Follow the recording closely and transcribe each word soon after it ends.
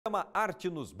O Programa Arte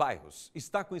nos Bairros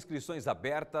está com inscrições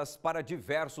abertas para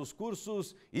diversos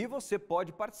cursos e você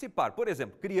pode participar. Por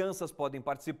exemplo, crianças podem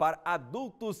participar,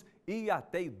 adultos e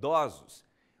até idosos.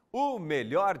 O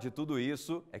melhor de tudo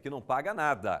isso é que não paga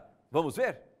nada. Vamos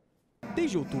ver?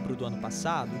 Desde outubro do ano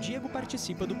passado, Diego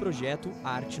participa do projeto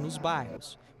Arte nos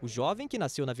Bairros. O jovem, que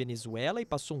nasceu na Venezuela e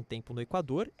passou um tempo no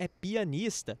Equador, é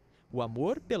pianista. O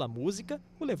amor pela música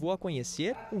o levou a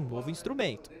conhecer um novo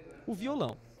instrumento, o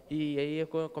violão. E aí eu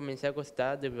comecei a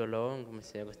gostar do violão,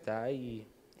 comecei a gostar e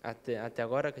até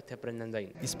agora que estou aprendendo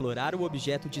ainda. Explorar o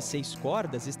objeto de 6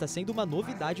 cordas está sendo uma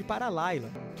novidade para a Laila,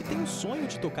 que tem o sonho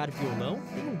de tocar violão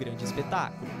em um grande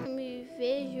espetáculo. Me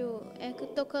vejo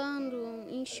tocando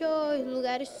em shows,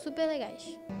 lugares super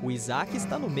legais. O Isaac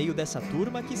está no meio dessa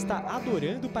turma que está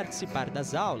adorando participar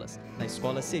das aulas, na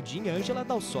Escola Cedim Ângela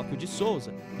Dalsóquio de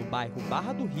Souza, no bairro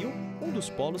Barra do Rio, um dos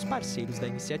polos parceiros da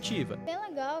iniciativa. Bem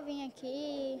legal vir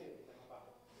aqui.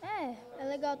 É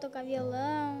legal tocar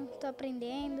violão, estou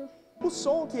aprendendo. O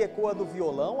som que ecoa do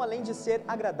violão, além de ser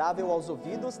agradável aos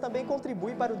ouvidos, também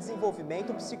contribui para o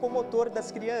desenvolvimento psicomotor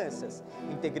das crianças,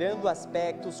 integrando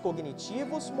aspectos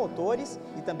cognitivos, motores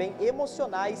e também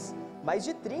emocionais. Mais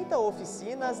de 30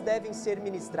 oficinas devem ser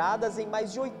ministradas em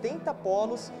mais de 80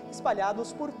 polos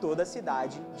espalhados por toda a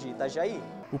cidade de Itajaí.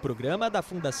 O programa da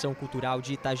Fundação Cultural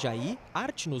de Itajaí,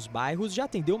 Arte nos Bairros, já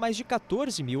atendeu mais de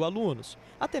 14 mil alunos,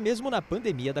 até mesmo na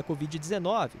pandemia da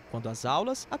Covid-19, quando as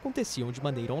aulas aconteciam de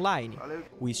maneira online.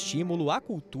 O estímulo à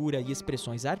cultura e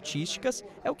expressões artísticas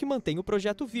é o que mantém o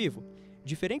projeto vivo.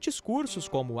 Diferentes cursos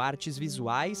como artes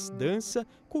visuais, dança,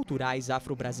 culturais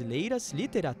afro-brasileiras,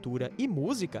 literatura e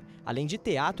música, além de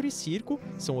teatro e circo,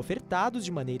 são ofertados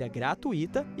de maneira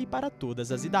gratuita e para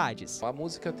todas as idades. A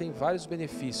música tem vários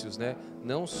benefícios, né?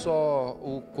 Não só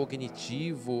o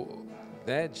cognitivo,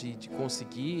 né? De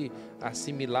conseguir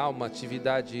assimilar uma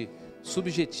atividade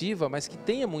subjetiva, mas que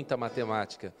tenha muita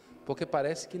matemática. Porque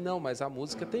parece que não, mas a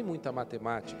música tem muita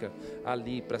matemática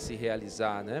ali para se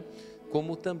realizar, né?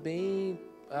 Como também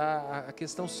a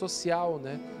questão social,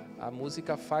 né? A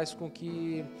música faz com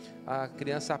que a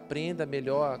criança aprenda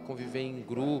melhor a conviver em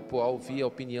grupo, a ouvir a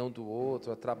opinião do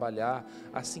outro, a trabalhar,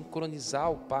 a sincronizar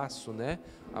o passo, né?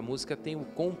 A música tem o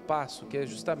compasso, que é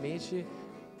justamente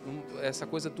essa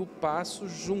coisa do passo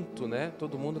junto, né?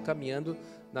 Todo mundo caminhando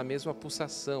na mesma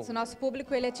pulsação. O nosso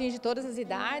público ele atinge todas as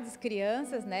idades,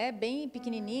 crianças, né? Bem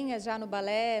pequenininhas já no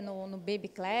balé, no baby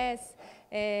class.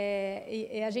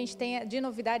 E a gente tem de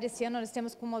novidade esse ano, nós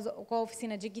temos com a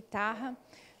oficina de guitarra,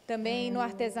 também no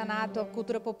artesanato, a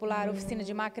cultura popular, a oficina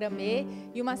de macramê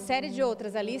e uma série de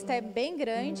outras. A lista é bem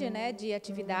grande, né, de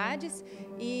atividades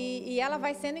e ela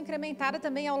vai sendo incrementada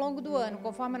também ao longo do ano.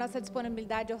 Conforme a nossa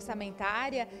disponibilidade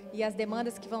orçamentária e as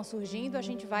demandas que vão surgindo, a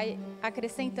gente vai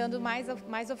acrescentando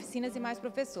mais oficinas e mais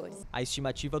professores. A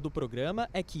estimativa do programa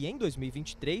é que em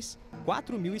 2023,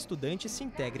 4 mil estudantes se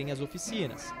integrem às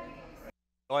oficinas.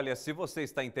 Olha, se você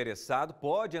está interessado,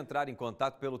 pode entrar em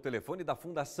contato pelo telefone da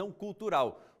Fundação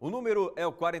Cultural. O número é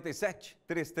o 47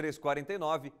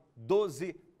 3349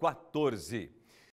 1214.